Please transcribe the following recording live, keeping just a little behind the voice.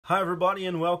Hi everybody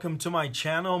and welcome to my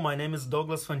channel. My name is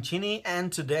Douglas Fancini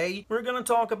and today we're gonna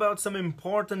talk about some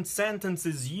important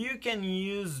sentences you can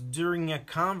use during a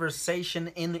conversation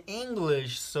in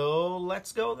English. So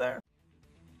let's go there.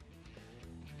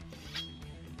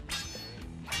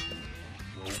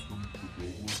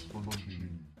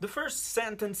 The first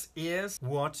sentence is,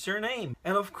 what's your name?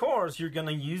 And of course, you're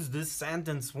gonna use this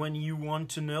sentence when you want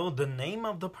to know the name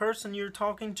of the person you're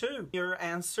talking to. Your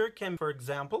answer can, for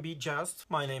example, be just,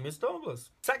 my name is Douglas.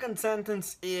 Second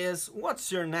sentence is,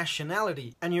 what's your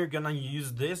nationality? And you're gonna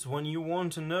use this when you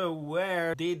want to know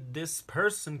where did this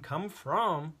person come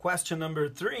from. Question number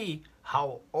 3.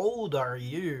 How old are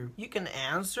you? You can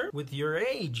answer with your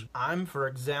age. I'm, for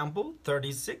example,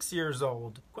 36 years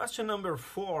old. Question number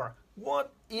 4.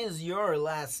 What is your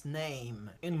last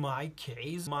name? In my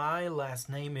case, my last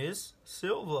name is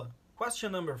Silva.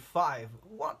 Question number 5.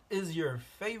 What is your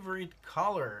favorite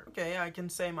color? Okay, I can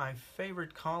say my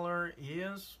favorite color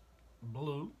is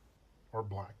blue or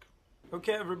black.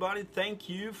 Okay everybody, thank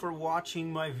you for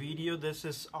watching my video. This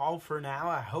is all for now.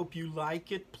 I hope you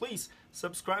like it. Please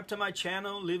subscribe to my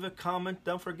channel, leave a comment.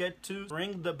 Don't forget to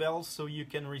ring the bell so you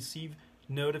can receive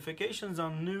notifications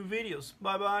on new videos.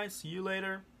 Bye bye, see you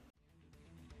later.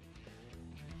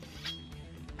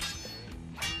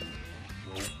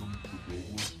 Welcome to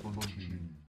Douglas Fernandinho.